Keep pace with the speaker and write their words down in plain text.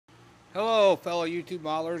Hello, fellow YouTube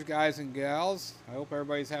modelers, guys and gals. I hope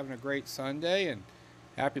everybody's having a great Sunday and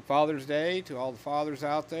happy Father's Day to all the fathers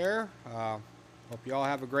out there. Hope you all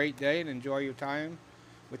have a great day and enjoy your time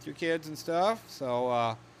with your kids and stuff.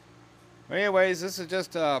 Anyways, this is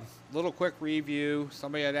just a little quick review.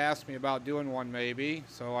 Somebody had asked me about doing one maybe,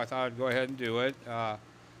 so I thought I'd go ahead and do it.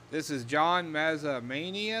 This is John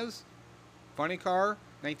Mazmania's funny car,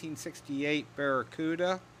 1968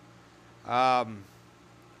 Barracuda. Um,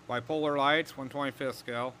 Bipolar lights, 125th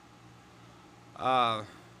scale. Uh,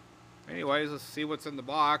 Anyways, let's see what's in the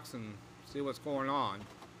box and see what's going on.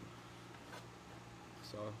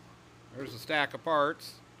 So, there's a stack of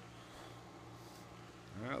parts.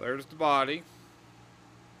 There's the body.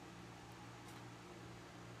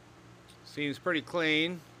 Seems pretty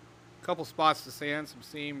clean. A couple spots to sand, some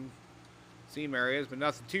seam areas, but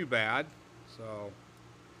nothing too bad. So,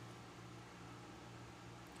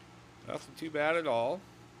 nothing too bad at all.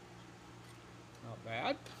 Not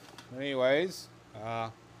bad. Anyways, I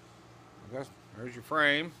guess there's your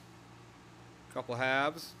frame. A couple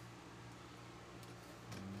halves.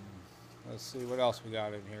 Let's see what else we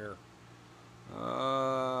got in here.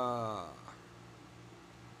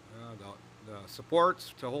 The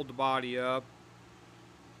supports to hold the body up.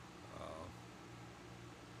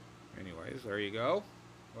 Anyways, there you go.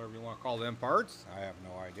 Whatever you want to call them parts. I have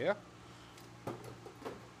no idea.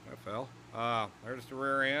 That fell. There's the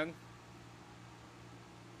rear end.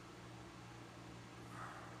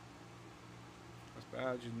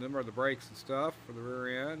 Badge and them are the brakes and stuff for the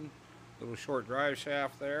rear end. Little short drive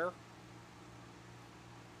shaft there.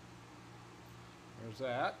 There's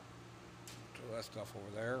that. Throw that stuff over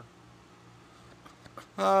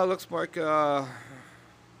there. Looks like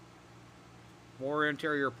more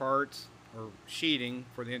interior parts or sheeting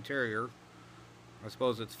for the interior. I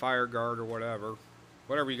suppose it's fire guard or whatever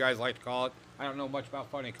you guys like to call it. I don't know much about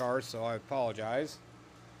funny cars, so I apologize.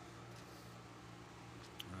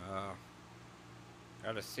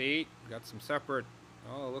 Got a seat, got some separate,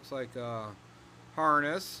 it looks like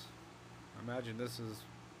harness. I imagine this is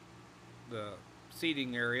the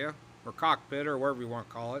seating area, or cockpit, or whatever you want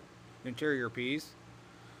to call it. Interior piece.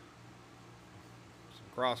 Some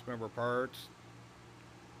cross member parts.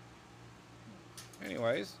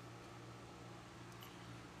 Anyways,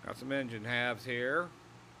 got some engine halves here.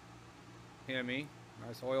 Hemi,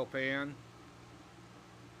 nice oil pan.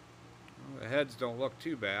 Well, the heads don't look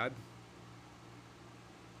too bad.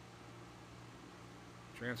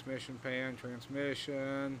 Transmission pan,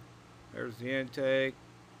 transmission. There's the intake.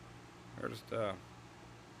 There's the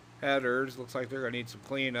headers. Looks like they're going to need some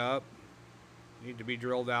cleanup. Need to be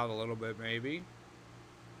drilled out a little bit maybe.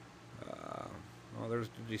 There's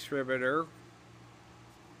the distributor.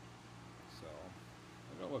 So,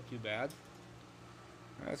 it don't look too bad.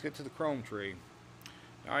 Let's get to the chrome tree.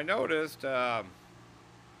 Now I noticed there's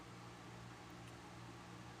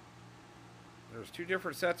two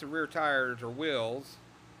different sets of rear tires or wheels,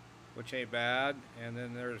 which ain't bad, and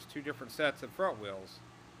then there's two different sets of front wheels.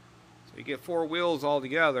 So you get four wheels all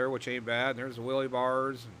together, which ain't bad. And there's the wheelie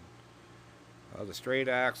bars, and the straight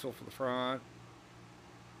axle for the front,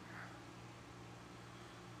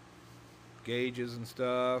 gauges and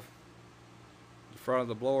stuff. The front of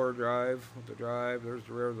the blower drive with the drive. There's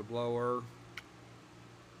the rear of the blower.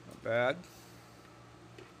 Not bad.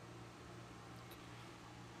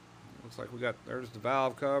 Looks like there's the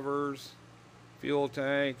valve covers, fuel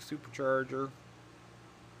tank, supercharger,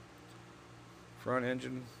 front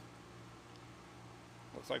engine.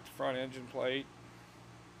 Looks like the front engine plate.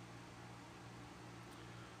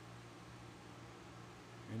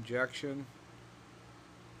 Injection.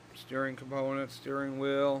 Steering component, steering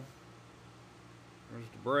wheel. There's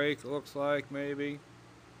the brake, it looks like, maybe.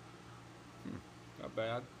 Not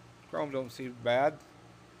bad. Chrome don't seem bad.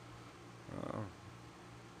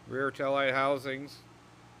 Rear taillight housings.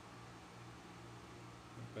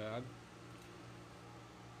 Not bad.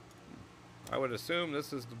 I would assume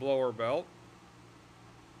this is the blower belt.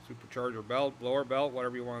 Supercharger belt, blower belt,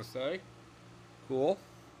 whatever you want to say. Cool.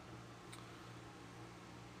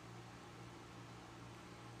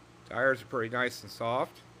 Tires are pretty nice and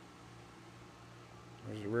soft.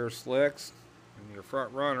 There's your rear slicks and your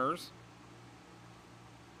front runners.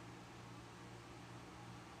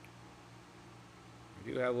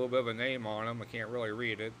 They do have a little bit of a name on them. I can't really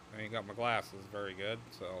read it. I ain't got my glasses very good.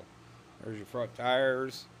 So there's your front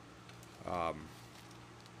tires. The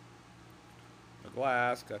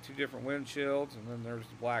glass, got two different windshields, and then there's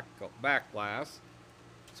the black back glass.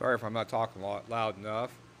 Sorry if I'm not talking loud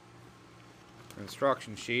enough.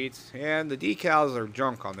 Instruction sheets, and the decals are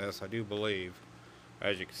junk on this, I do believe,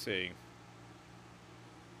 as you can see.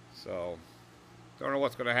 So Don't know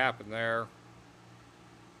what's going to happen there.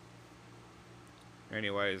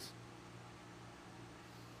 Anyways.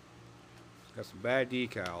 Got some bad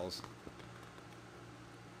decals.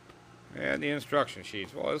 And the instruction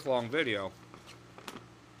sheets. Well, this long video.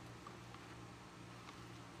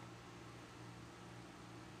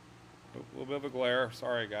 A little bit of a glare.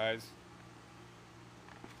 Sorry, guys.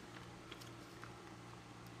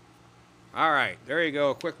 Alright, there you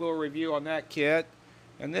go. A quick little review on that kit.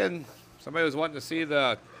 And then somebody was wanting to see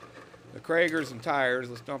the Cragars and tires.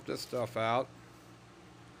 Let's dump this stuff out.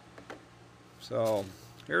 So,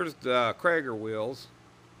 here's the Cragar wheels.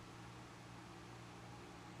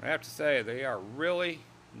 I have to say, they are really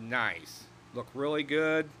nice. Look really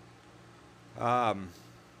good.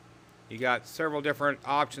 You got several different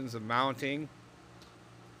options of mounting,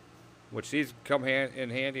 which these come in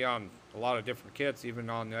handy on a lot of different kits, even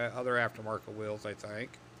on the other aftermarket wheels, I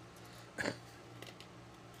think.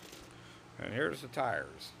 And here's the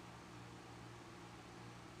tires.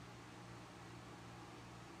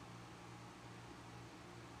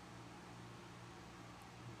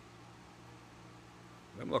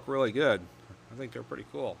 Them look really good. I think they're pretty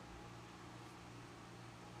cool.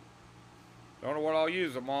 Don't know what I'll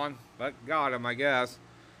use them on, but got them, I guess.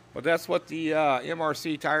 But that's what the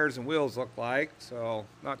MRC tires and wheels look like, so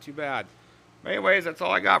not too bad. But anyways, that's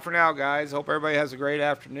all I got for now, guys. Hope everybody has a great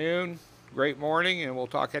afternoon, great morning, and we'll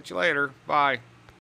talk at you later. Bye.